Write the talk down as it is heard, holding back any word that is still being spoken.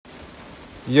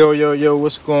Yo, yo, yo,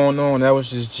 what's going on? That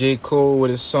was just J. Cole with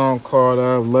a song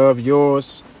called Love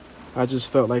Yours. I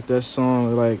just felt like that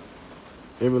song, it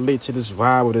relates to this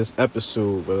vibe of this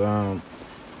episode. But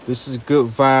this is good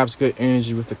vibes, good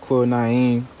energy with the Quil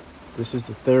Naeem. This is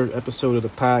the third episode of the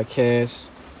podcast.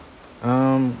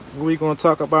 What we going to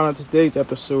talk about in today's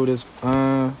episode is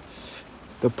the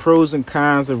pros and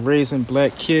cons of raising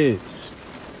black kids.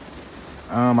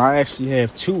 I actually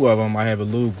have two of them. I have a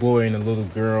little boy and a little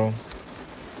girl.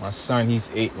 My son,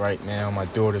 he's 8 right now. My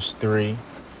daughter's 3.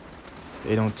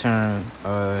 He don't turn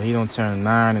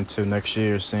 9 until next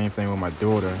year. Same thing with my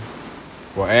daughter.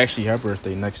 Well, actually, her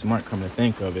birthday next month, come to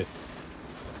think of it.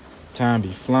 Time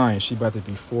be flying. She about to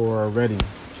be 4 already.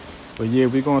 But yeah,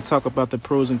 we're going to talk about the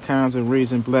pros and cons of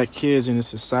raising black kids in the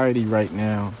society right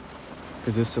now.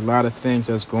 Because there's a lot of things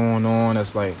that's going on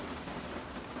that's like,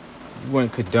 you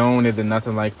wouldn't condone it or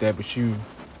nothing like that, but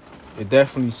it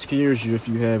definitely scares you if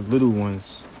you have little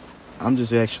ones. I'm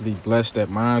just actually blessed that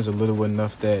mine's are little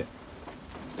enough that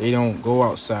they don't go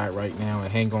outside right now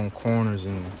and hang on corners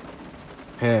and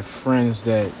have friends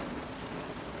that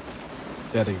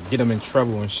get them in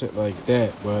trouble and shit like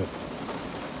that. But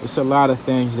it's a lot of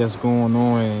things that's going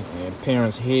on in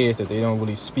parents' heads that they don't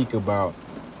really speak about.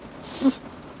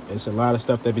 It's a lot of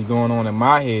stuff that be going on in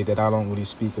my head that I don't really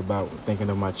speak about thinking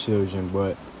of my children.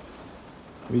 But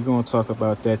we're going to talk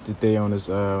about that today on this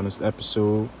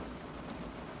episode.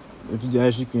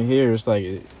 As you can hear, it's like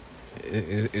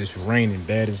it's raining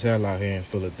bad as hell out here in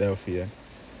Philadelphia.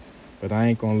 But I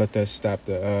ain't gonna let that stop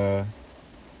the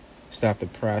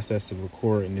process of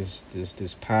recording this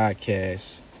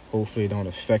podcast. Hopefully, it don't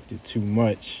affect it too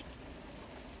much.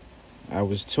 I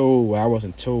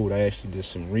wasn't told. I actually did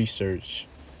some research.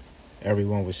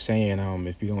 Everyone was saying,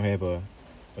 if you don't have a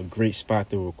great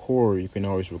spot to record, you can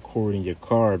always record in your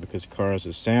car because cars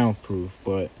are soundproof.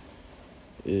 But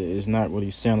it's not really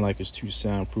sounding like it's too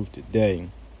soundproof today.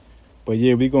 But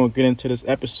yeah, we're gonna get into this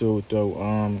episode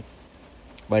though.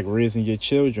 Like raising your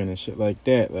children and shit like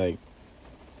that. Like,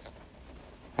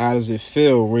 how does it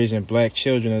feel raising black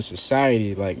children in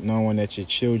society? Like knowing that your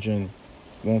children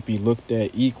won't be looked at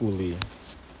equally.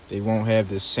 They won't have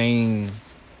the same.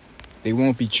 They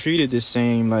won't be treated the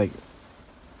same. Like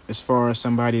as far as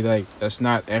somebody like that's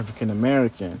not African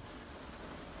American.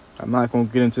 I'm not going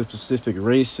to get into specific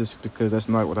races because that's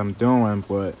not what I'm doing,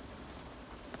 but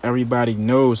everybody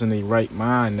knows in their right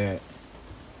mind that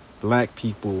black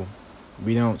people,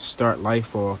 we don't start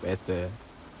life off at the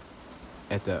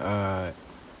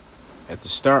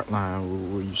start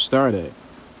line where you start at.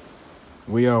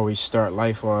 We always start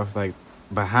life off like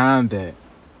behind that.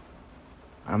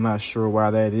 I'm not sure why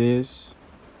that is.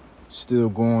 Still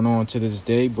going on to this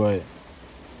day, but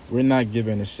we're not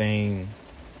given the same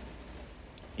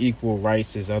equal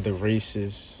rights as other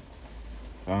races.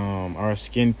 Our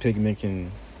skin pigment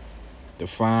can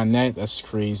define that. That's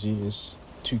crazy. It's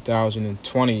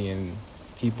 2020 and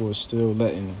people are still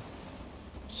letting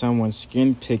someone's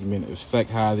skin pigment affect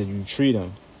how that you treat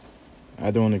them. I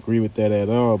don't agree with that at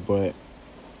all, but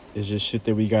it's just shit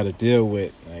that we gotta deal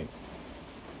with. Like,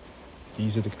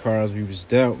 these are the cards we was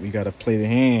dealt. We gotta play the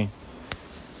hand.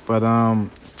 But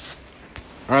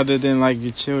other than like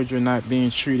your children not being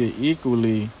treated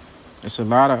equally, there's a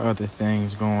lot of other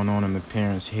things going on in the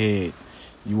parents' head.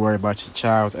 You worry about your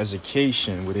child's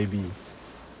education. Will they be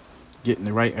getting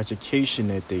the right education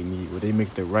that they need? Will they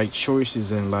make the right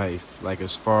choices in life? Like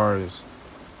as far as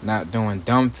not doing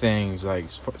dumb things, like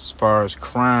as far as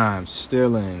crime,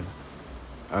 stealing,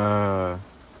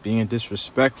 being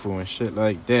disrespectful and shit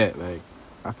like that. Like,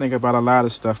 I think about a lot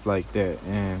of stuff like that.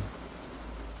 And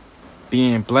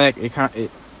being black,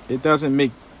 it doesn't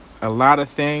make a lot of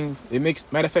things.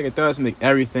 Matter of fact, it does make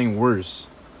everything worse.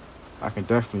 I can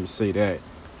definitely say that.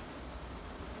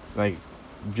 Like,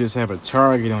 you just have a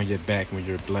target on your back when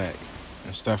you're black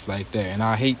and stuff like that. And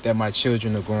I hate that my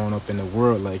children are growing up in the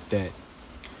world like that.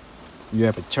 You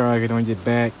have a target on your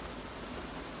back.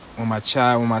 When my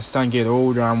son get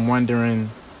older, I'm wondering,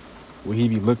 will he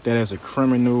be looked at as a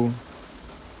criminal?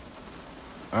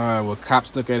 Will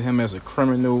cops look at him as a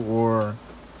criminal, or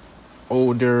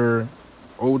older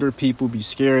people be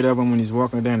scared of him when he's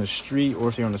walking down the street, or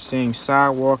if they're on the same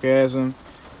sidewalk as him?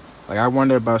 Like, I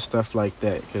wonder about stuff like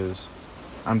that, because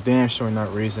I'm damn sure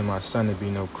not raising my son to be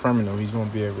no criminal. He's going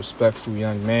to be a respectful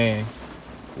young man,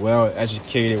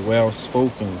 well-educated,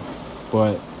 well-spoken.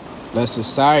 But let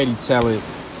society tell it,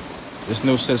 there's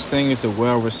no such thing as a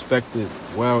well-respected,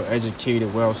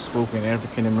 well-educated, well-spoken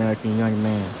African-American young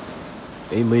man.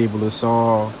 They label us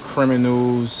all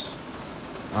criminals,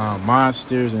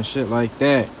 monsters and shit like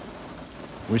that,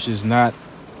 which is not,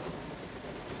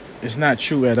 it's not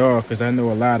true at all, because I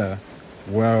know a lot of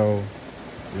well,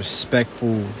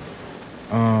 respectful,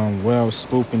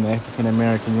 well-spoken African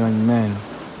American young men.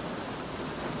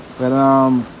 But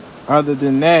other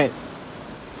than that,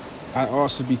 I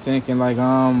also be thinking like,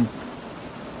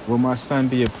 will my son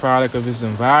be a product of his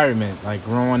environment? Like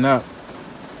growing up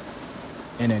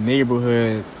in a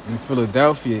neighborhood in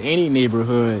Philadelphia, any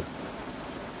neighborhood,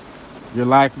 you're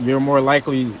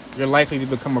likely to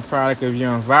become a product of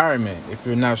your environment. If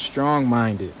you're not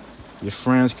strong-minded, your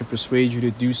friends can persuade you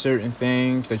to do certain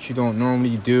things that you don't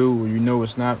normally do, or you know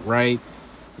it's not right.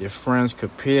 Your friends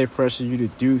could peer pressure you to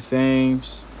do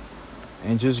things.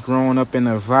 And just growing up in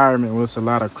an environment where it's a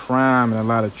lot of crime and a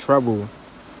lot of trouble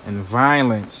and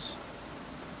violence,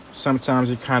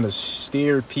 sometimes it kind of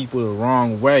steer people the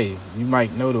wrong way. You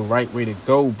might know the right way to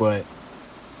go, but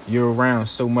you're around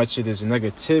so much of this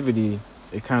negativity,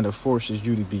 it kind of forces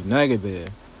you to be negative.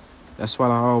 That's why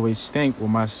I always think, will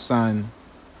my son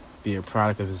be a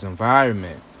product of his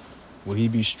environment? Will he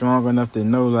be strong enough to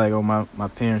know, like, oh, my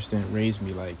parents didn't raise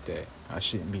me like that. I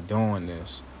shouldn't be doing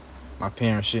this. My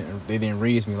parents they didn't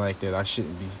raise me like that. I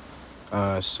shouldn't be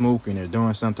smoking or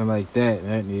doing something like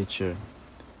that nature.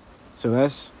 So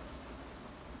that's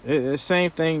the same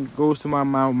thing goes to my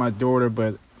mom with my daughter,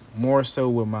 but more so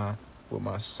with my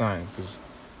son, because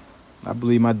I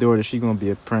believe my daughter, she's gonna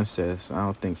be a princess. I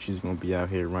don't think she's gonna be out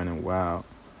here running wild.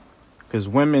 Because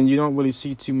women, you don't really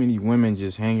see too many women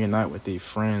just hanging out with their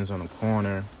friends on the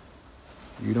corner.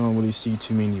 You don't really see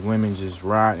too many women just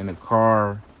riding in a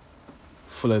car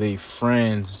full of their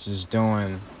friends just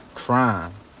doing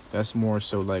crime. That's more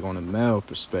so like on a male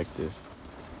perspective.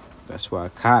 That's why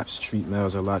cops treat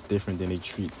males a lot different than they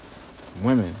treat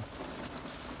women.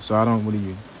 So I don't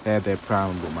really have that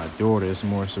problem with my daughter. It's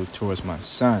more so towards my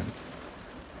son.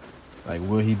 Like,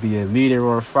 will he be a leader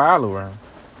or a follower?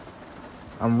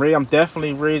 I'm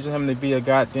definitely raising him to be a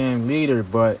goddamn leader,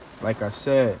 but like I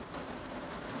said,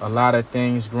 a lot of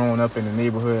things growing up in the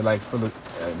neighborhood, like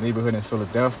neighborhood in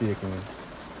Philadelphia, can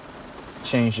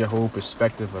change your whole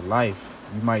perspective of life.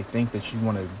 You might think that you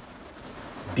want to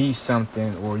be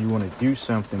something or you want to do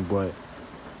something, but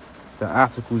the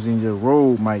obstacles in your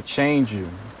road might change you.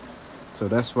 So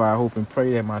that's why I hope and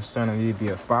pray that my son will be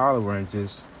a follower and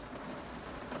just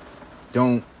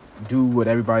don't do what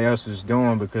everybody else is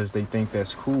doing because they think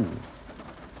that's cool.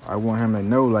 I want him to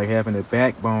know, like, having a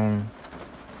backbone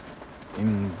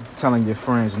and telling your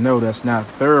friends, no, that's not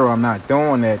thorough, I'm not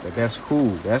doing that. That's cool.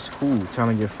 That's cool.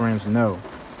 Telling your friends no.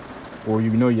 Or you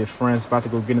know your friend's about to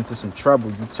go get into some trouble.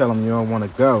 You tell them you don't want to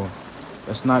go.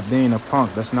 That's not being a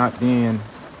punk. That's not being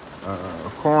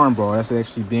a cornball. That's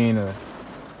actually being a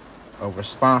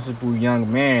responsible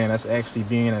young man. That's actually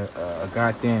being a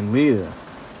goddamn leader,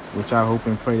 which I hope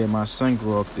and pray that my son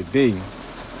grow up to be.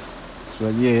 So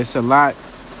yeah, it's a lot.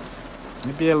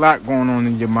 It'd be a lot going on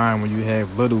in your mind when you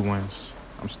have little ones.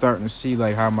 I'm starting to see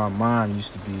like how my mom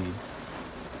used to be,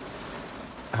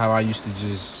 how I used to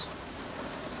just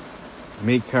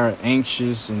make her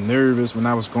anxious and nervous when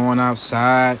I was going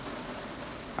outside.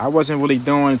 I wasn't really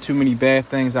doing too many bad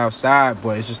things outside,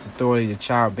 but it's just the thought of your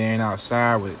child being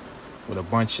outside with a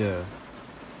bunch of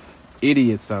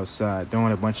idiots outside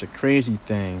doing a bunch of crazy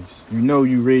things. You know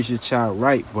you raise your child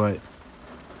right, but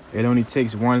it only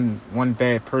takes one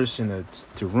bad person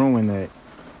to ruin that.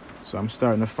 So I'm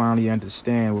starting to finally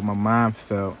understand what my mom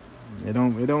felt. It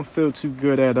don't feel too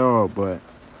good at all, but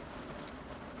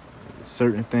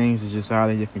certain things is just out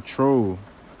of your control.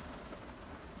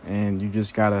 And you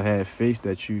just gotta have faith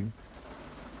that you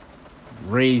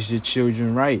raise your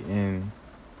children right and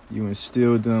you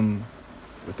instill them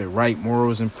with the right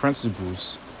morals and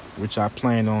principles, which I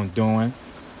plan on doing.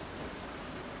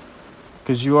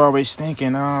 Because you always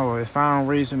thinking, oh, if I don't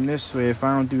raise them this way, if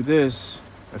I don't do this,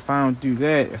 if I don't do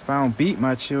that, if I don't beat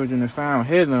my children, if I don't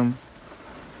hit them,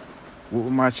 what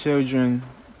would my children,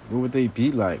 what would they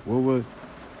be like?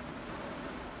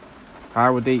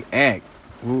 How would they act?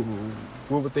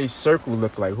 What would their circle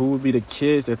look like? Who would be the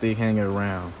kids that they hang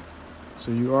around?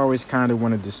 So you always kind of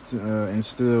want to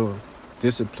instill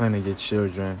discipline in your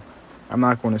children. I'm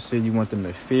not going to say you want them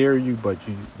to fear you, but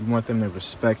you want them to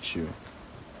respect you.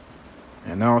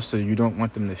 And also, you don't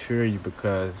want them to fear you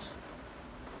because,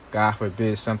 God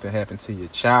forbid, something happened to your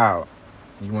child.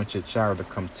 You want your child to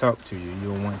come talk to you. You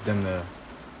don't want them to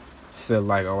feel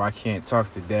like, oh, I can't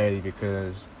talk to daddy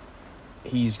because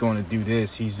he's going to do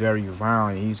this. He's very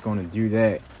violent. He's going to do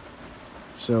that.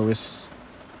 So it's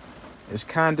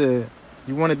kind of,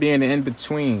 you want to be in the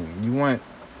in-between. You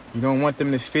don't want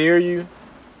them to fear you,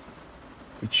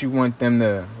 but you want them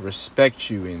to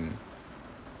respect you and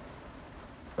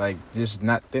like just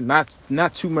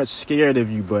not too much scared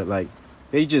of you, but like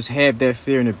they just have that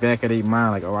fear in the back of their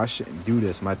mind, like, oh, I shouldn't do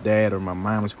this. My dad or my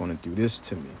mom is going to do this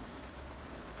to me.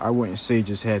 I wouldn't say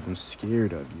just have them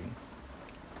scared of you,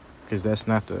 because that's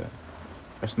not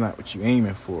what you're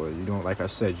aiming for. You don't, like I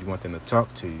said, you want them to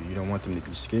talk to you. You don't want them to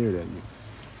be scared of you.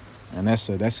 And that's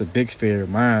a big fear of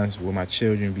mine, will my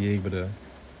children be able to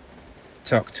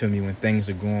talk to me when things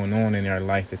are going on in their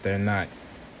life that they're not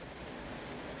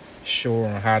sure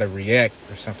on how to react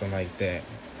or something like that.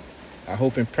 I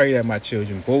hope and pray that my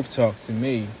children both talk to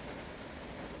me.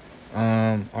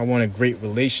 I want a great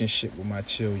relationship with my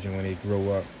children when they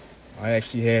grow up. I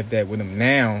actually have that with them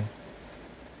now,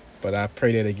 but I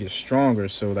pray that it gets stronger.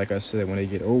 So like I said, when they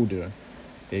get older,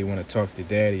 they want to talk to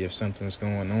daddy if something's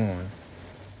going on.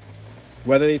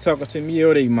 Whether they talking to me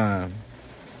or their mom,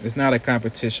 it's not a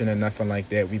competition or nothing like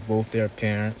that. We both their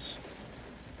parents.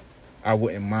 I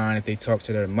wouldn't mind if they talk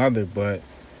to their mother, but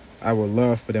I would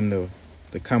love for them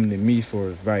to come to me for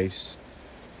advice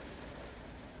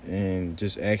and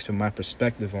just ask for my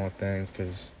perspective on things,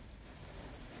 because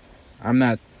I'm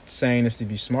not saying this to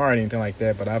be smart or anything like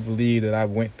that, but I believe that I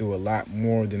went through a lot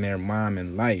more than their mom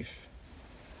in life.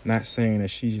 Not saying that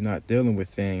she's not dealing with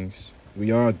things.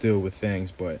 We all deal with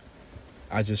things, but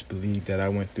I just believe that I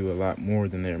went through a lot more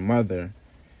than their mother.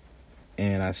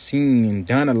 And I've seen and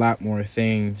done a lot more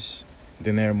things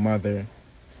than their mother.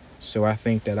 So I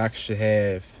think that I should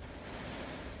have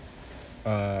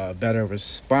a better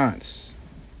response,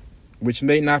 which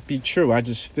may not be true. I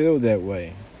just feel that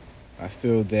way. I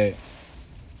feel that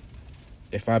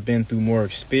if I've been through more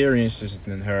experiences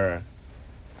than her,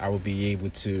 I would be able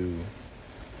to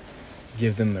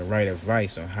give them the right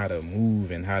advice on how to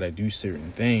move and how to do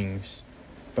certain things.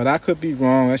 But I could be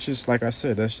wrong. That's just, like I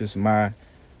said, that's just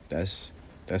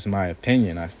that's my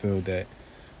opinion. I feel that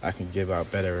I can give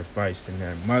out better advice than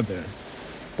their mother.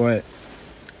 But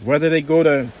whether they go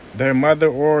to their mother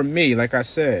or me, like I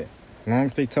said, as long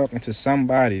as they talking to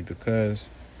somebody, because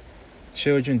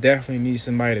children definitely need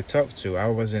somebody to talk to. I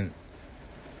wasn't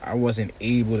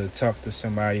able to talk to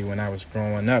somebody when I was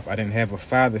growing up. I didn't have a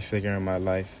father figure in my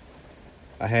life.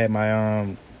 I had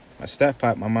my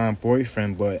step-pop, my mom's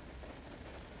boyfriend, but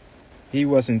he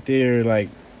wasn't there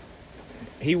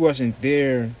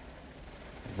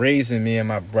raising me and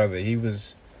my brother. He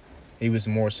was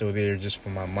more so there just for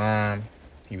my mom.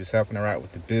 He was helping her out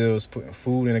with the bills, putting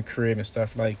food in the crib and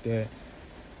stuff like that.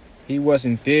 He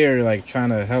wasn't there like trying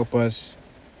to help us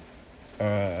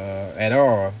at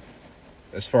all,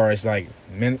 as far as like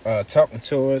talking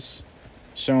to us,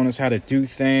 showing us how to do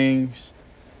things,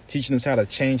 teaching us how to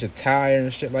change a tire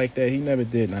and shit like that. He never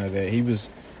did none of that. He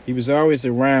was always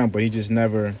around, but he was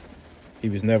never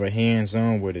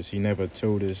hands-on with us. He never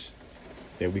told us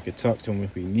that we could talk to him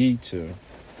if we need to.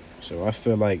 So I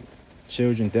feel like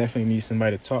children definitely need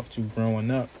somebody to talk to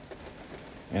growing up.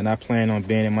 And I plan on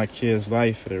being in my kids'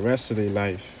 life for the rest of their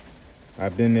life.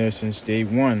 I've been there since day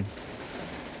one,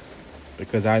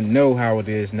 because I know how it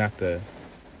is not to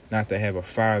have a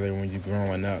father when you're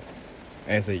growing up.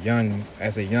 As a young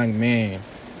man,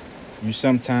 you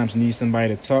sometimes need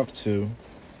somebody to talk to.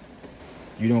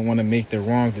 You don't want to make the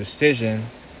wrong decision,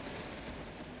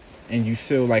 and you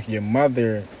feel like your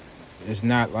mother is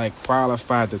not like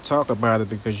qualified to talk about it,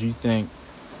 because you think,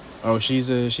 oh, she's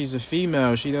a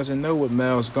female, she doesn't know what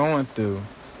male's going through.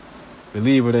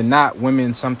 Believe it or not,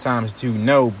 women sometimes do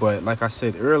know, but like I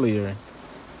said earlier,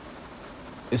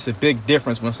 it's a big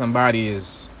difference when somebody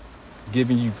is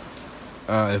giving you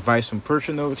advice from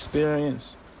personal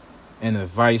experience and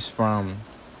advice from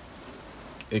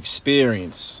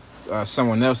experience,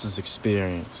 someone else's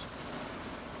experience.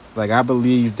 Like, I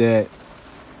believe that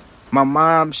my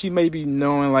mom, she may be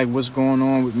knowing like what's going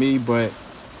on with me, but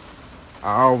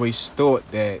I always thought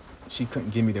that she couldn't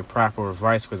give me the proper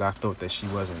advice, because I thought that she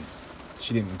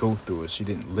didn't go through it. She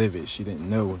didn't live it. She didn't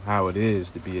know how it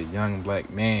is to be a young black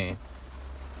man.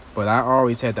 But I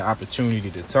always had the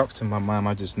opportunity to talk to my mom.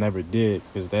 I just never did,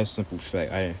 because that simple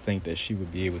fact, I didn't think that she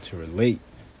would be able to relate.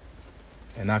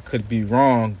 And I could be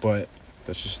wrong, but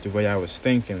that's just the way I was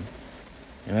thinking.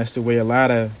 And that's the way a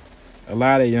lot of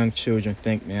young children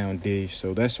think nowadays.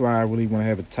 So that's why I really want to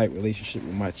have a tight relationship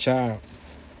with my child.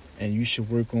 And you should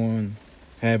work on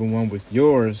having one with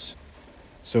yours.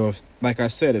 So if, like I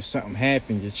said, if something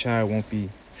happened, your child won't be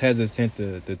hesitant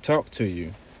to talk to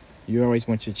you. You always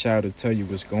want your child to tell you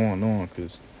what's going on,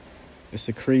 because it's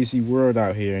a crazy world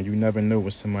out here, and you never know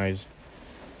what somebody's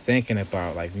thinking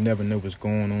about. Like, you never know what's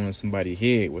going on in somebody's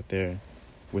head, what their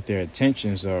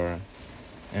intentions are.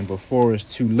 And before it's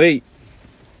too late,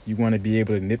 you want to be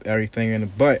able to nip everything in the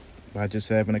butt by just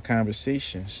having a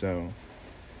conversation. So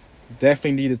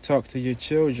definitely need to talk to your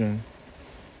children.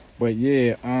 But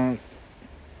yeah,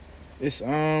 It's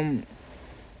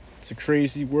it's a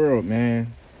crazy world,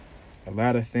 man. A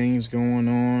lot of things going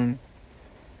on.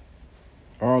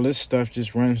 All this stuff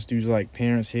just runs through like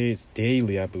parents' heads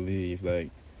daily, I believe. Like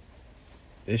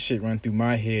this shit run through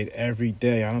my head every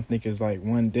day. I don't think it's like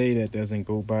one day that doesn't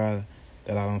go by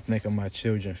that I don't think of my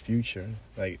children's future.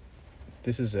 Like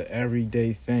this is an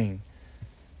everyday thing.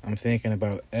 I'm thinking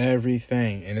about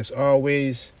everything, and it's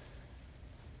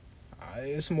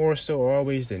more so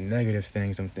always the negative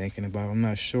things I'm thinking about. I'm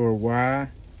not sure why,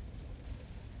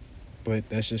 but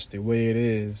that's just the way it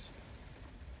is.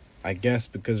 I guess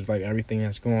because like everything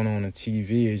that's going on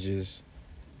TV,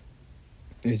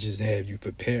 it just have you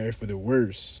prepared for the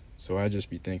worst. So I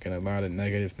just be thinking a lot of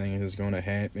negative things is going to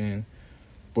happen.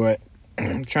 But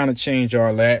I'm trying to change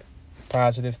all that.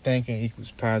 Positive thinking equals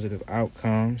positive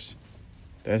outcomes.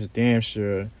 That's damn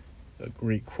sure a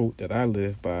great quote that I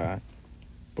live by.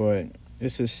 But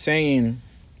it's a saying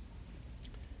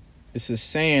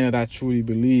that I truly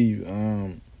believe.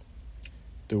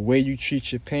 The way you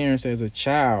treat your parents as a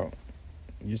child,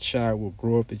 your child will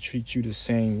grow up to treat you the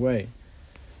same way.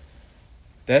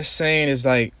 That saying is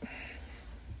like,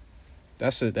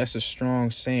 that's a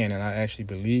strong saying, and I actually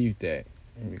believe that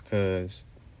because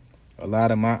a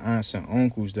lot of my aunts and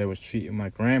uncles that was treating my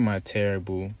grandma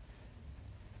terrible,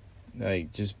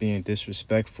 like just being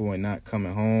disrespectful and not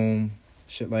coming home,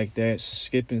 shit like that,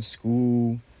 skipping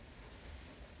school.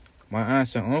 My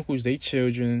aunts and uncles, they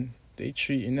children, they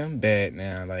treating them bad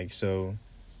now. Like, so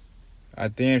I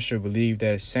damn sure believe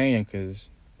that saying because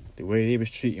the way they was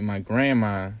treating my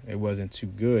grandma, it wasn't too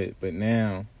good. But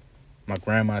now my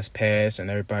grandma's passed and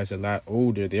everybody's a lot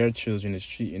older. Their children is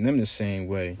treating them the same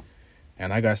way.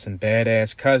 And I got some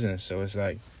badass cousins. So it's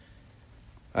like,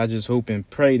 I just hope and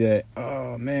pray that,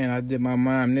 oh man, I did my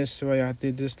mom this way. I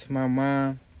did this to my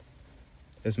mom.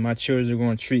 As my children are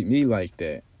going to treat me like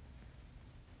that.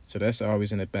 So that's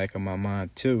always in the back of my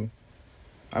mind too.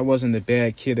 I wasn't a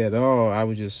bad kid at all.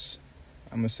 I'm going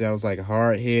to say I was like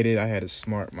hard-headed. I had a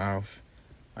smart mouth.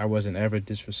 I wasn't ever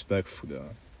disrespectful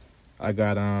though. I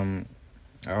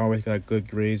always got good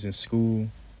grades in school.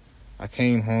 I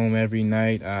came home every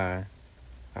night. I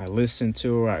listened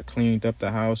to her. I cleaned up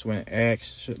the house, went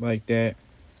asked, shit like that.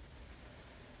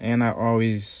 And I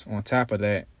always, on top of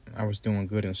that, I was doing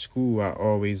good in school. I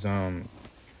always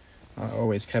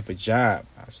kept a job.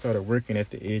 I started working at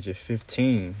the age of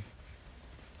 15.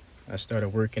 I started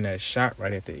working at shop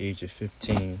right at the age of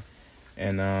 15.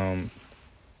 And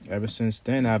ever since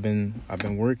then I've been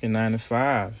working 9 to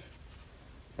 5.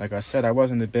 Like I said, I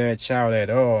wasn't a bad child at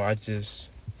all. I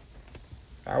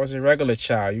was a regular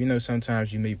child. You know,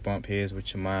 sometimes you may bump heads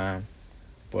with your mom,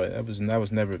 but that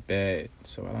was never bad.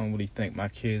 So I don't really think my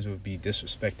kids would be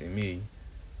disrespecting me.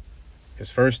 Because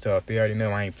first off, they already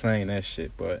know I ain't playing that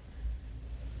shit. But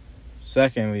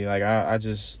secondly, like I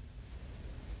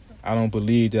don't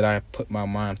believe that I put my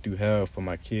mom through hell for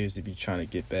my kids to be trying to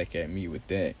get back at me with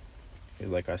that.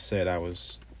 Because like I said, I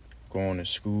was going to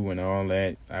school and all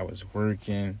that. I was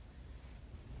working.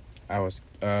 I was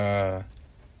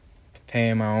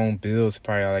paying my own bills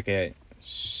probably like at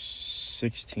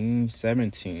 16,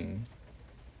 17.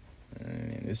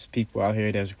 And there's people out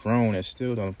here that's grown that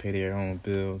still don't pay their own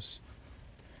bills.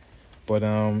 But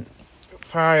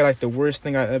probably like the worst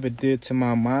thing I ever did to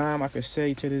my mom, I could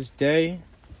say to this day,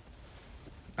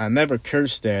 I never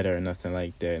cursed at her or nothing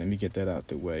like that. Let me get that out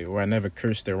the way. Or I never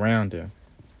cursed around her.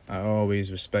 I always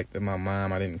respected my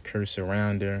mom. I didn't curse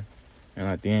around her. And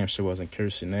I damn sure wasn't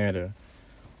cursing at her.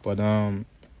 But the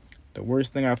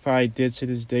worst thing I probably did to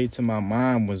this day to my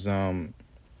mom was let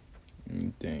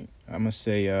me think. I'm gonna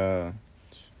say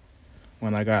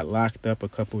when I got locked up a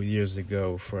couple years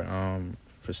ago for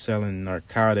selling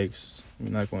narcotics. We're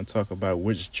not gonna talk about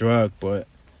which drug, but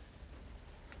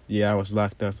yeah, I was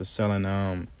locked up for selling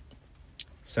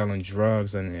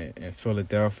drugs in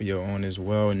Philadelphia on this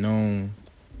well-known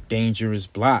dangerous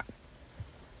block.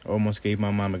 Almost gave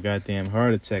my mom a goddamn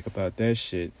heart attack about that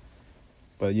shit.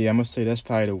 But yeah, I'm gonna say that's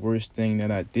probably the worst thing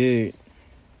that I did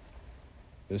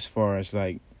as far as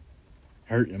like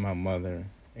hurting my mother.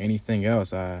 Anything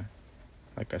else,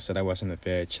 like I said, I wasn't a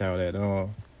bad child at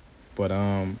all. But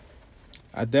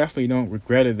I definitely don't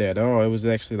regret it at all. It was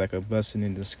actually like a blessing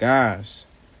in disguise.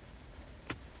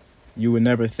 You would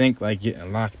never think like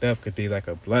getting locked up could be like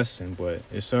a blessing, but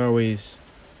it's always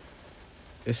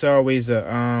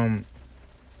a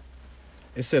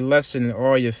it's a lesson in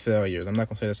all your failures. I'm not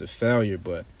gonna say that's a failure,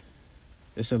 but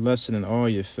it's a lesson in all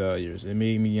your failures. It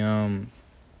made me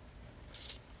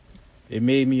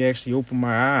actually open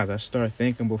my eyes. I started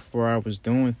thinking before I was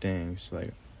doing things.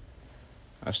 Like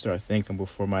I started thinking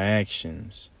before my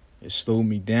actions. it slowed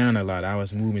me down a lot. I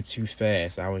was moving too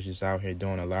fast. I was just out here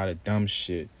doing a lot of dumb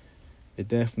shit. It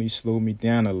definitely slowed me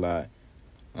down a lot.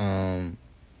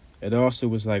 It also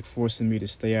was like forcing me to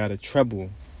stay out of trouble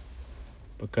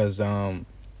because when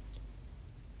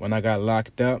I got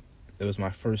locked up, it was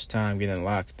my first time getting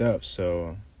locked up.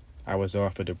 So I was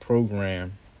offered a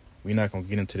program. We're not going to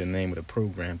get into the name of the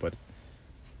program, but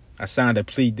I signed a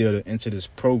plea deal to enter this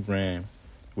program,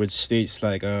 which states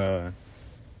like,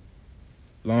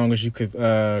 long as you could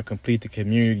complete the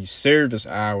community service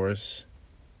hours,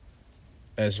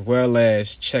 as well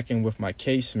as checking with my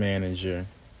case manager,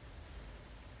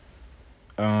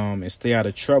 and stay out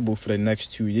of trouble for the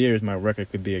next 2 years, my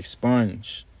record could be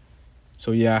expunged.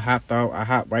 So yeah, I hopped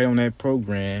right on that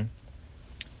program.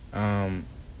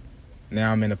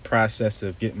 Now I'm in the process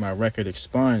of getting my record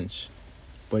expunged.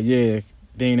 But yeah,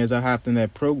 being as I hopped in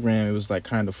that program, it was like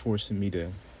kind of forcing me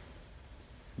to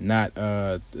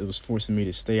it was forcing me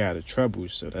to stay out of trouble.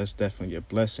 So that's definitely a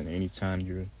blessing anytime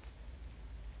you're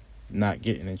not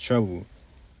getting in trouble.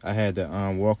 I had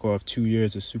to walk off 2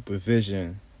 years of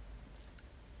supervision,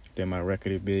 then my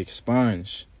record would be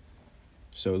expunged.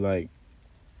 So like,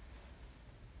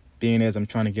 being as I'm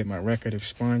trying to get my record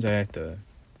expunged, I have to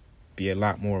be a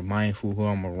lot more mindful who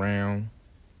I'm around,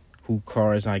 who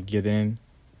cars I get in.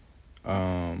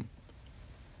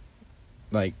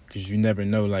 Like, cause you never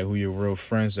know like who your real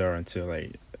friends are until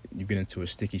like you get into a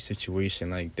sticky situation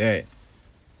like that.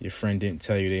 Your friend didn't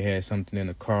tell you they had something in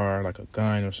the car, like a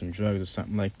gun or some drugs or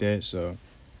something like that. So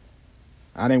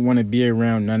I didn't want to be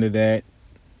around none of that.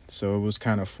 So it was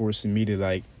kind of forcing me to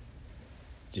like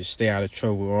just stay out of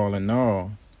trouble all in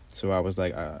all. So I was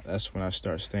like, that's when I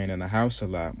started staying in the house a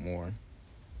lot more.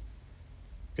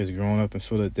 Because growing up in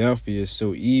Philadelphia is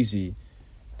so easy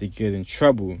to get in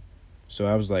trouble. So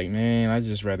I was like, man, I'd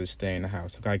just rather stay in the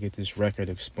house. I gotta get this record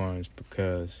expunged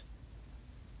because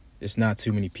it's not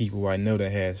too many people I know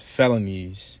that have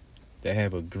felonies that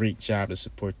have a great job to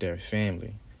support their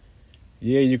family.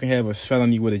 Yeah, you can have a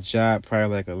felony with a job,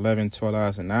 probably like $11,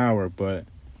 $12 an hour, but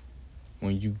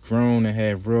when you grown and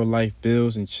have real life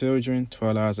bills and children,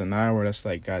 $12 an hour, that's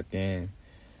like goddamn,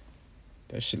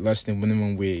 that shit less than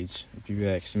minimum wage, if you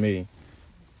ask me.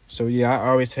 So yeah, I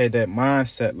always had that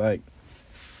mindset like,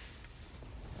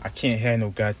 I can't have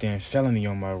no goddamn felony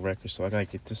on my record, so I gotta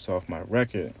get this off my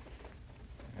record.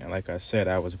 And like I said,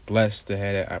 I was blessed to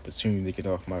have that opportunity to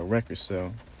get off my record,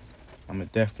 so I'm gonna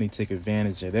definitely take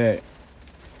advantage of that.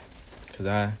 Cause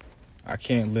I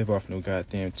can't live off no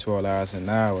goddamn $12 an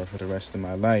hour for the rest of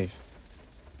my life.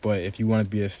 But if you want to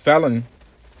be a felon,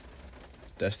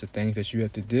 that's the things that you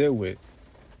have to deal with.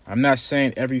 I'm not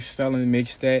saying every felon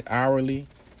makes that hourly,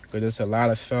 because there's a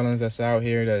lot of felons that's out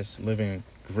here that's living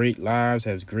great lives,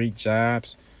 has great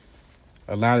jobs.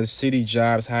 A lot of city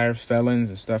jobs hire felons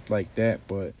and stuff like that,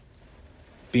 but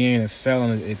being a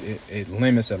felon, it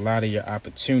limits a lot of your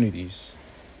opportunities.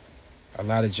 A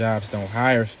lot of jobs don't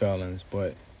hire felons,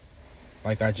 but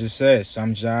like I just said,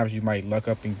 some jobs you might luck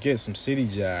up and get, some city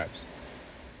jobs.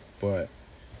 But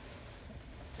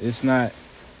it's not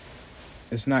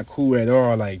cool at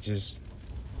all, like just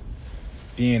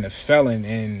being a felon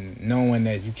and knowing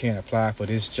that you can't apply for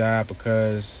this job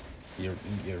because your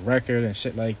record and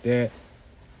shit like that.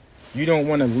 You don't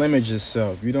want to limit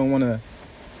yourself. You don't want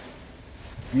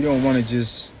to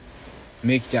just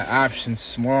make your options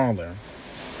smaller.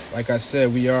 Like I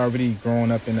said, we already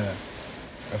growing up in a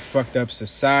fucked up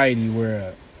society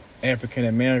where African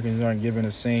Americans aren't given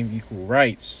the same equal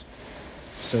rights.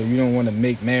 So you don't want to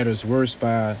make matters worse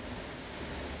by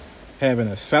having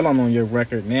a felon on your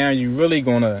record. Now you're really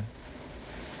gonna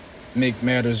make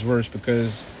matters worse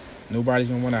because nobody's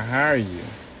gonna want to hire you.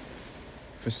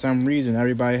 For some reason,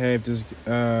 everybody have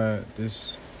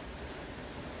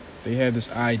they have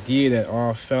this idea that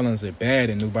all felons are bad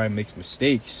and nobody makes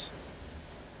mistakes.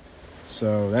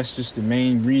 So that's just the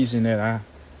main reason that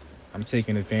I'm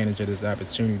taking advantage of this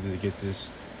opportunity to get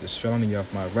this felony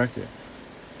off my record,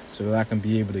 so that I can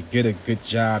be able to get a good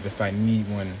job if I need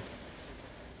one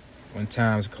when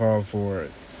times call for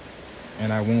it,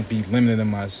 and I won't be limiting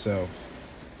myself.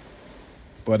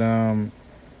 But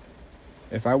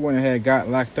if I wouldn't have got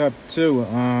locked up too,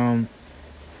 I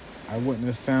wouldn't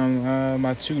have found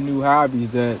my two new hobbies.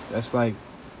 That's like,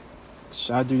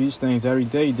 I do these things every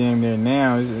day damn near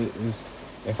now.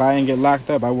 If I didn't get locked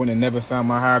up, I wouldn't have never found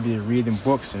my hobby of reading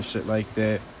books and shit like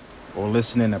that, or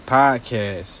listening to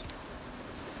podcasts.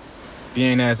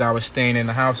 Being as I was staying in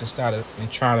the house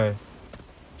and trying to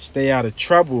stay out of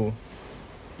trouble,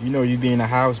 you know, you be in the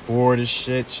house bored as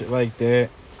shit like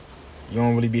that. You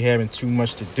don't really be having too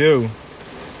much to do.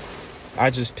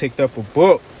 I just picked up a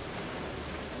book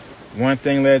one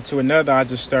thing led to another. I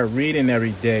just start reading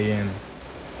every day, and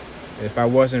if I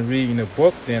wasn't reading a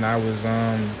book, then I was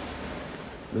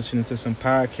listening to some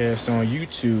podcasts on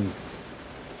YouTube.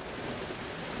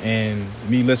 And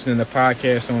me listening to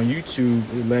podcasts on YouTube,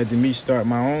 it led to me start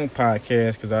my own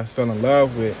podcast because I fell in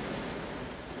love with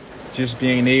just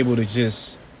being able to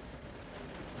just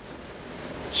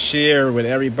share with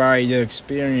everybody your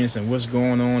experience and what's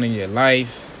going on in your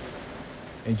life,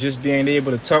 and just being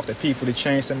able to talk to people to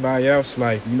change somebody else's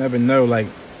life. You never know, like,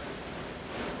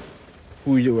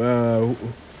 who your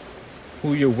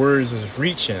words is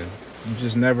reaching. You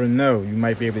just never know. You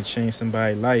might be able to change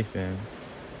somebody's life, and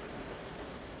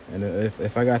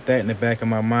if I got that in the back of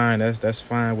my mind, that's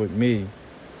fine with me.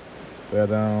 But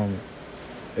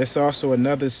it's also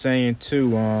another saying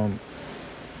too.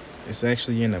 It's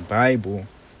actually in the Bible,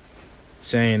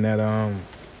 saying that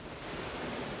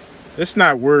it's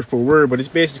not word for word, but it's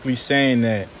basically saying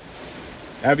that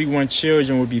everyone's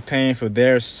children will be paying for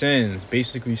their sins.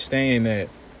 Basically saying that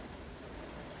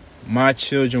my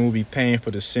children will be paying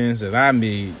for the sins that I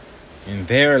made in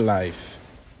their life.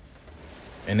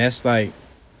 And that's like,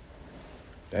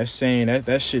 that's saying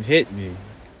that shit hit me.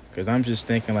 Because I'm just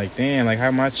thinking like, damn, like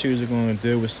how my children going to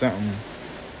deal with something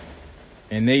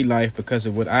in their life because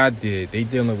of what I did. They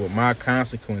dealing with my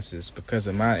consequences because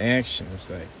of my actions.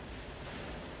 Like,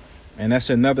 and that's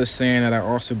another saying that I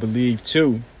also believe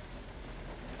too.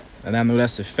 And I know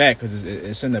that's a fact because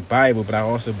it's in the Bible, but I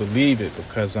also believe it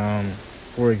because,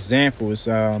 for example, it's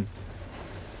a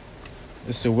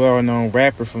well-known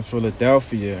rapper from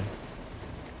Philadelphia.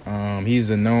 He's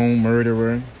a known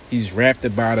murderer. He's rapped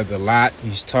about it a lot.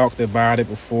 He's talked about it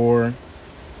before.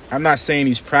 I'm not saying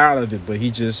he's proud of it, but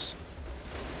he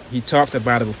talked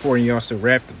about it before, and he also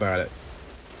rapped about it.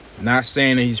 Not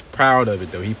saying that he's proud of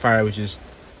it, though. He probably was just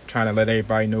trying to let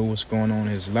everybody know what's going on in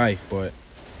his life. But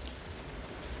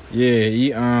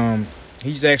yeah,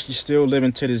 he's actually still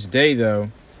living to this day,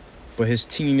 though. But his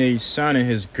teenage son and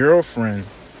his girlfriend,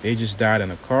 they just died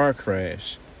in a car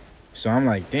crash. So I'm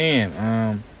like,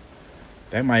 damn,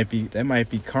 that might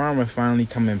be karma finally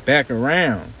coming back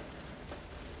around.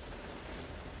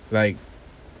 Like,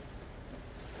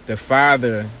 the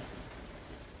father,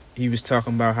 he was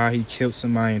talking about how he killed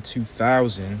somebody in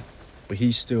 2000, but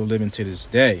he's still living to this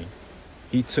day.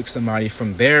 He took somebody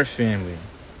from their family.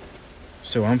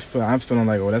 So I'm feeling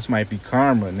like, oh, that might be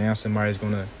karma. Now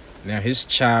now his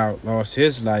child lost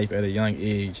his life at a young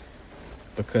age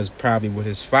because probably what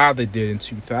his father did in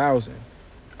 2000.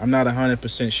 I'm not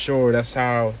 100% sure that's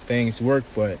how things work,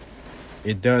 but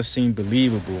it does seem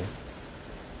believable.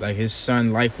 Like his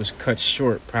son's life was cut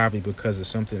short probably because of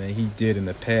something that he did in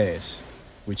the past,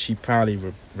 which he probably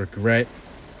regret.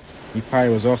 He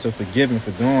probably was also forgiven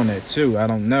for doing that too. I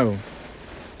don't know.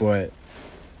 But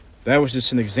that was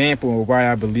just an example of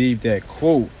why I believe that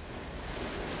quote.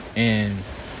 And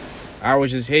I would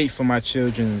just hate for my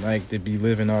children like to be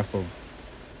living off of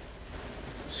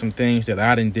some things that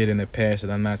I done did in the past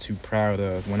that I'm not too proud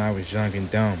of when I was young and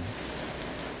dumb.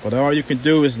 But all you can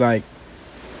do is like,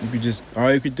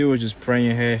 all you could do is just pray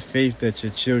and have faith that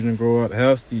your children grow up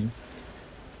healthy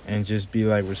and just be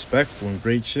like respectful and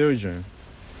great children.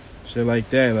 Shit like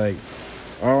that. Like,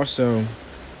 also,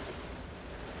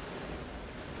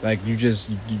 like you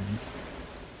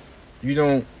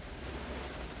don't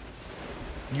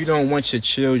want your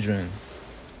children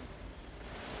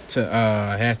to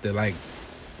have to like,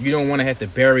 you don't want to have to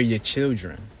bury your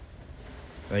children.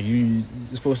 Like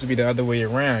it's supposed to be the other way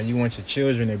around. You want your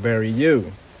children to bury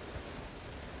you.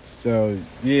 So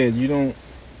yeah, you don't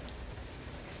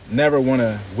never want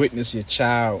to witness your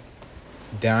child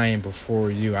dying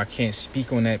before you. I can't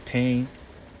speak on that pain.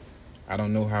 I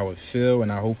don't know how it feel,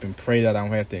 and I hope and pray that I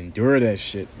don't have to endure that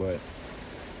shit, but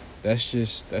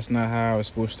that's not how it's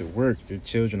supposed to work. Your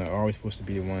children are always supposed to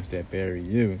be the ones that bury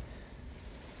you.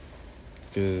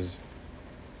 Because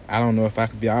I don't know if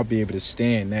I'll be able to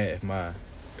stand that if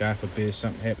God forbid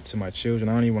something happened to my children.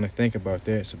 I don't even want to think about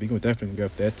that, so we gonna definitely go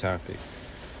off that topic.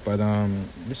 But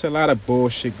there's a lot of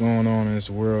bullshit going on in this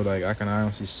world, like I can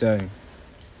honestly say.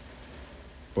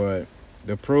 But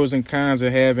the pros and cons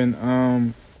of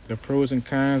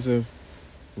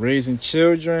raising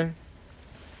children,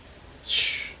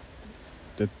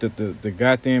 the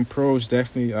goddamn pros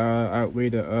definitely outweigh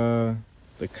the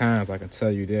cons. I can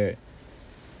tell you that.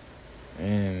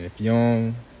 And if you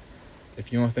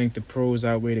don't think the pros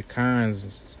outweigh the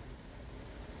cons,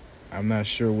 I'm not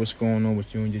sure what's going on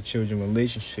with you and your children's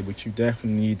relationship, but you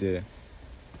definitely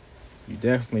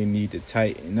need to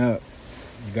tighten up.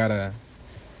 You gotta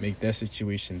make that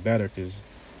situation better, because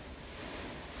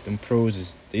them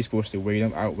pros they supposed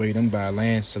to outweigh them by a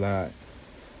landslide.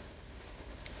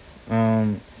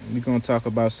 We're gonna talk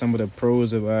about some of the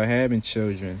pros of having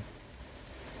children.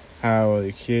 How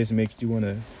the kids make you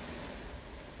wanna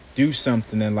do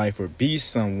something in life or be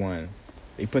someone.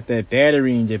 They put that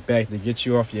battery in your back to get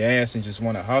you off your ass and just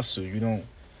want to hustle. You don't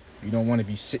want to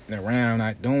be sitting around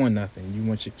not doing nothing. You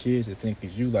want your kids to think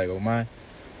of you like, oh, my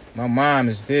mom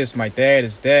is this, my dad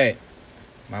is that.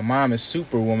 My mom is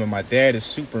Superwoman, my dad is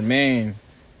Superman.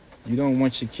 You don't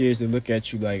want your kids to look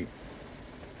at you like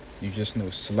you just no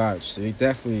slouch. So they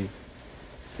definitely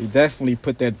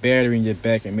put that battery in your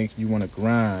back and make you want to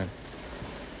grind.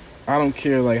 I don't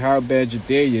care like how bad your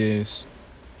day is.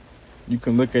 You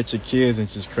can look at your kids and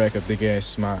just crack a big ass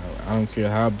smile. I don't care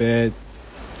how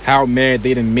mad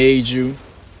they done made you.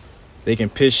 They can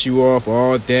piss you off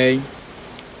all day.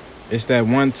 It's that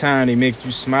one time they make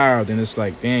you smile, then it's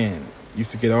like, damn, you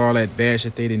forget all that bad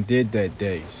shit they done did that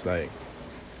day. It's like,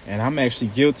 and I'm actually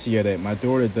guilty of that. My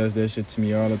daughter does that shit to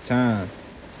me all the time.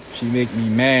 She make me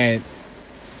mad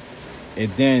and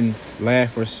then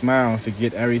laugh or smile and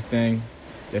forget everything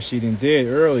that she done did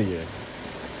earlier.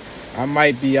 I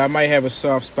might have a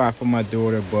soft spot for my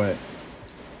daughter, but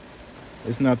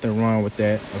there's nothing wrong with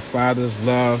that. A father's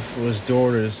love for his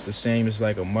daughter is the same as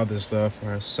like a mother's love for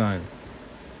her son.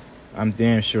 I'm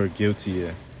damn sure guilty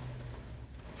of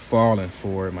falling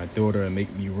for it. My daughter will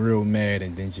make me real mad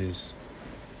and then just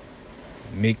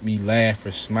make me laugh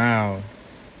or smile.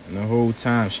 And the whole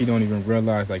time she don't even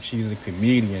realize like she's a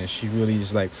comedian. She really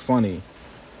is like funny.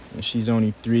 And she's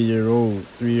only 3 years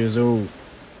old.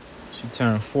 She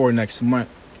turned 4 next month.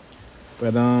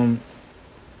 But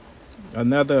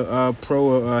another pro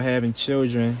of having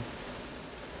children,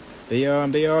 they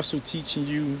also teaching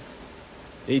you.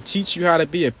 They teach you how to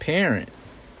be a parent.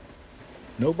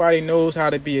 Nobody knows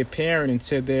how to be a parent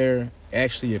until they're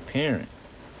actually a parent.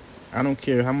 I don't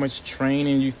care how much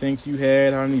training you think you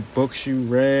had, how many books you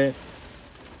read.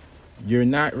 You're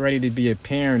not ready to be a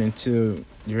parent until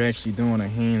you're actually doing a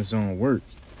hands-on work.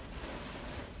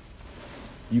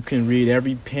 You can read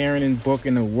every parenting book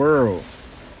in the world.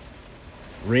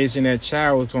 Raising that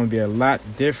child is going to be a lot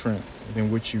different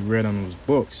than what you read on those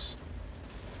books.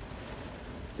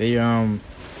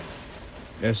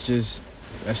 That's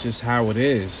just how it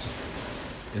is.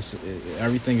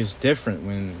 Everything is different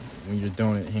when you're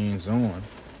doing it hands-on.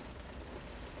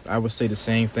 I would say the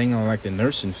same thing on like the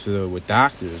nursing field with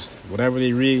doctors. Whatever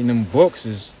they read in them books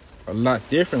is a lot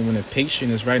different when the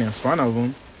patient is right in front of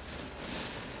them.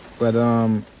 But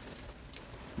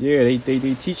yeah, they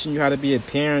teaching you how to be a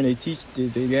parent.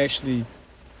 They actually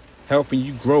helping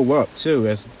you grow up too,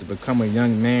 as to become a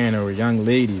young man or a young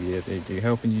lady. They're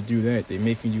helping you do that. They're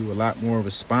making you a lot more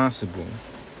responsible.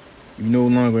 You no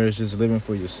longer is just living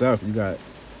for yourself. You got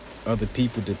other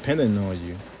people depending on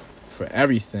you for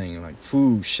everything, like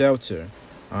food, shelter,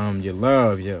 your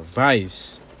love, your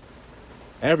advice,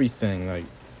 everything. Like,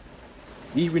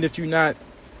 even if you're not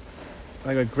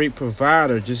like a great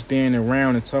provider, just being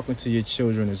around and talking to your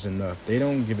children is enough. They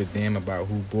don't give a damn about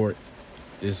who bought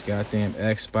this goddamn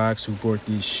Xbox, who bought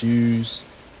these shoes,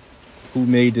 who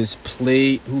made this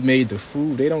plate, who made the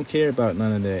food. They don't care about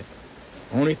none of that.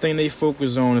 Only thing they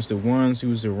focus on is the ones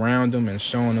who's around them and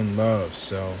showing them love.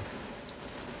 So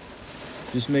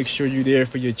just make sure you're there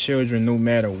for your children no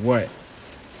matter what.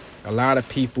 A lot of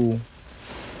people,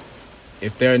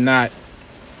 if they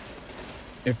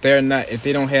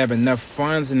don't have enough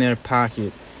funds in their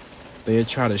pocket, they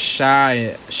try to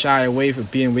shy away from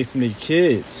being away from their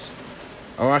kids.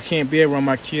 Oh, I can't be around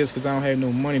my kids because I don't have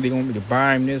no money. They want me to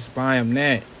buy them this, buy them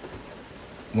that.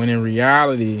 When in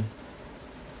reality,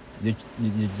 your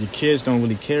kids don't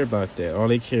really care about that. All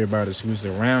they care about is who's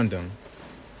around them.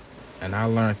 And I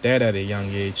learned that at a young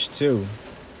age too.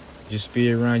 Just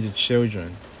be around your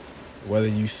children. Whether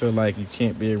you feel like you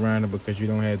can't be around them because you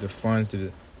don't have the funds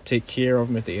to take care of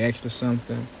them if they ask for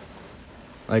something.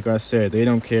 Like I said, they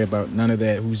don't care about none of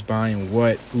that. Who's buying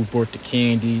what, who bought the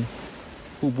candy,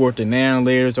 who bought the now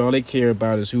layers. All they care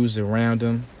about is who's around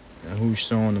them and who's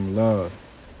showing them love.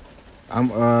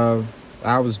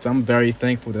 I'm very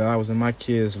thankful that I was in my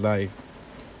kids' life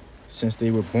since they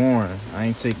were born. I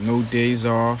ain't take no days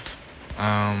off.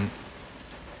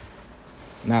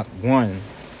 Not one.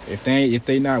 If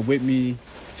they not with me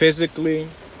physically,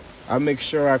 I make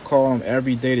sure I call them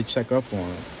every day to check up on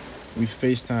them. We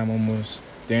FaceTime almost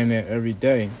damn near every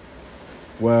day.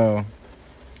 Well,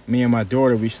 me and my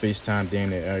daughter, we FaceTime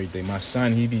damn near every day. My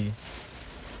son, he be,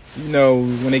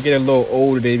 when they get a little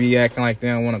older, they be acting like they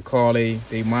don't want to call they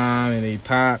mom and they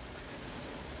pop.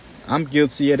 I'm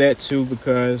guilty of that too,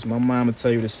 because my mom will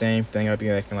tell you the same thing. I be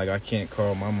acting like I can't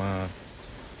call my mom.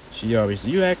 She always,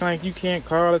 you act like you can't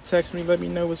call or text me, let me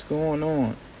know what's going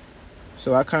on.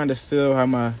 So I kind of feel how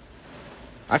my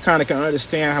I kind of can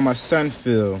understand how my son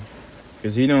feel,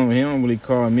 because he don't really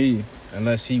call me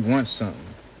unless he wants something.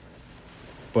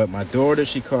 But my daughter,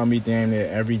 she called me damn near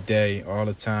every day, all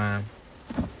the time.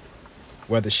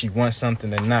 Whether she wants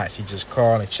something or not, she just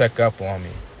call and check up on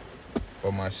me.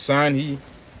 But my son, he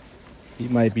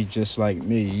might be just like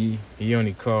me. He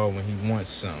only call when he wants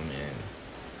something. And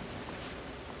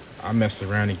I mess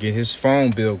around and get his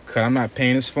phone bill cut. I'm not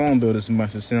paying his phone bill as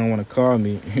much as he don't want to call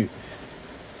me.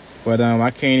 But I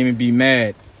can't even be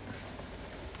mad,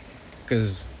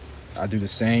 because I do the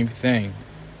same thing.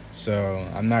 So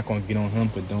I'm not going to get on him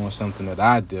for doing something that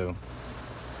I do.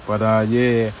 But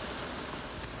yeah,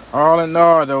 all in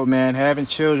all though, man, having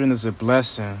children is a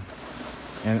blessing.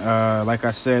 And like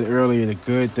I said earlier, the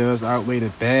good does outweigh the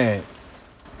bad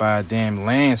by a damn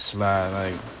landslide.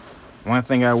 Like, one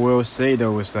thing I will say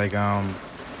though is like,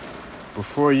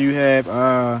 before you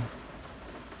have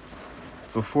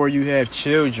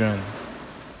children,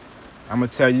 I'm gonna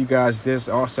tell you guys this.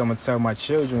 Also, I'm gonna tell my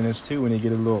children this too when they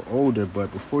get a little older.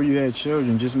 But before you have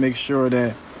children, just make sure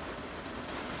that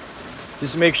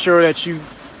you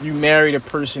marry the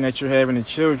person that you're having the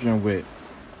children with.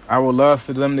 I would love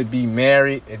for them to be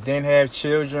married and then have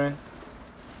children,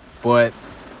 but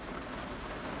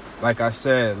like I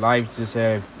said, life just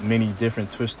has many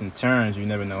different twists and turns. You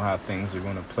never know how things are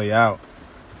going to play out.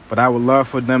 But I would love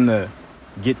for them to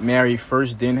get married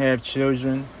first, then have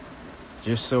children,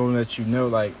 just so that you know,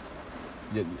 like,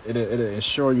 it'll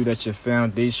assure you that your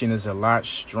foundation is a lot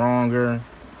stronger,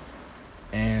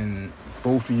 and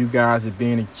both of you guys are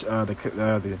being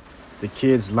the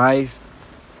kid's life.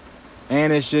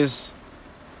 And it's just,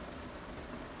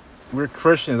 we're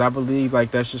Christians. I believe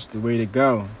like that's just the way to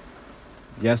go.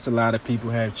 Yes, a lot of people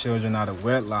have children out of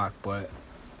wedlock, but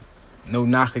no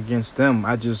knock against them.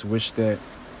 I just wish that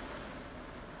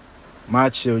my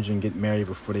children get married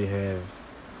before they have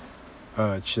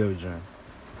children.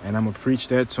 And I'm going to preach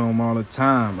that to them all the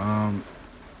time,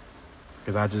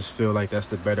 because I just feel like that's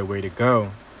the better way to go.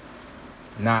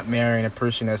 Not marrying a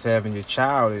person that's having your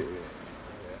child,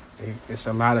 it's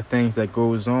a lot of things that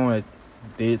goes on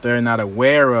that they're not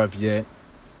aware of yet,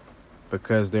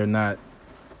 because they're not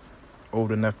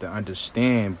old enough to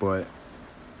understand. But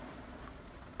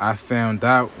I found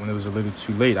out when it was a little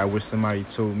too late. I wish somebody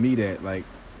told me that. Like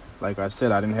I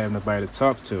said, I didn't have nobody to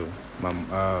talk to.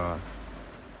 My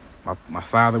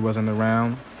father wasn't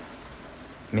around.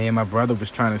 Me and my brother was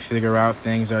trying to figure out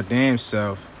things our damn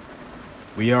self.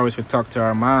 We always could talk to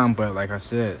our mom, but like I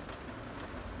said,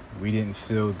 we didn't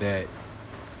feel that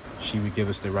she would give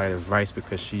us the right advice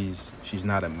because she's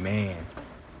not a man.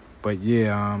 But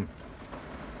yeah,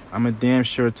 I'm a damn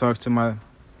sure talk to my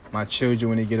children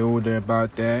when they get older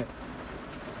about that.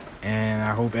 And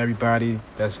I hope everybody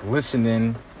that's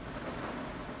listening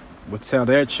will tell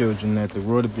their children that the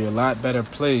world would be a lot better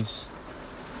place,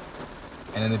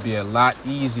 and it'll be a lot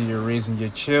easier raising your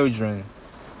children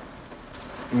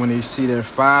when they see their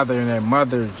father and their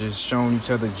mother just showing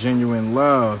each other genuine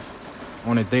love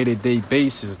on a day-to-day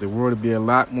basis. The world would be a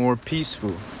lot more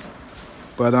peaceful.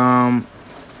 But I'm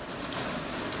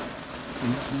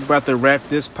about to wrap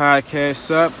this podcast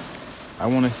up. I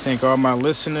want to thank all my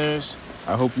listeners.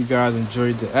 I hope you guys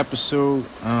enjoyed the episode.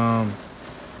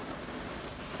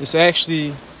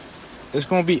 It's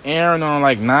going to be airing on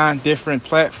like 9 different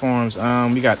platforms.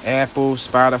 We got Apple,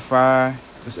 Spotify.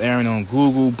 It's airing on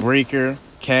Google, Breaker,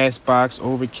 Castbox,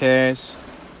 Overcast,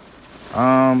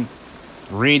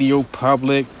 Radio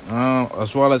Public,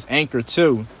 as well as Anchor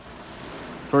too.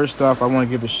 First off, I want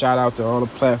to give a shout out to all the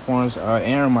platforms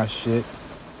airing my shit.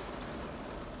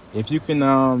 If you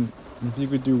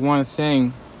could do one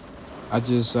thing, I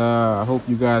hope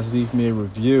you guys leave me a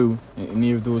review in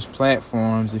any of those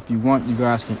platforms. If you want, you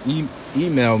guys can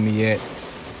email me at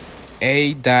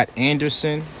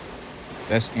a.anderson,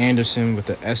 that's Anderson with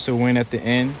the S-O-N at the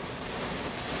end,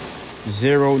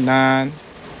 09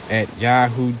 at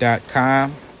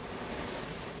yahoo.com.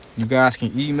 You guys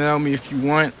can email me if you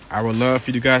want. I would love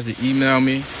for you guys to email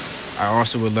me. I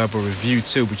also would love a review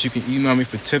too, but you can email me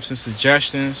for tips and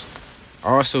suggestions.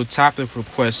 Also topic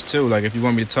requests too. Like if you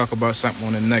want me to talk about something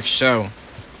on the next show,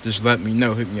 just let me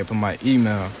know. Hit me up on my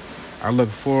email. I look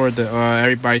forward to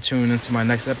everybody tuning into my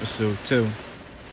next episode too.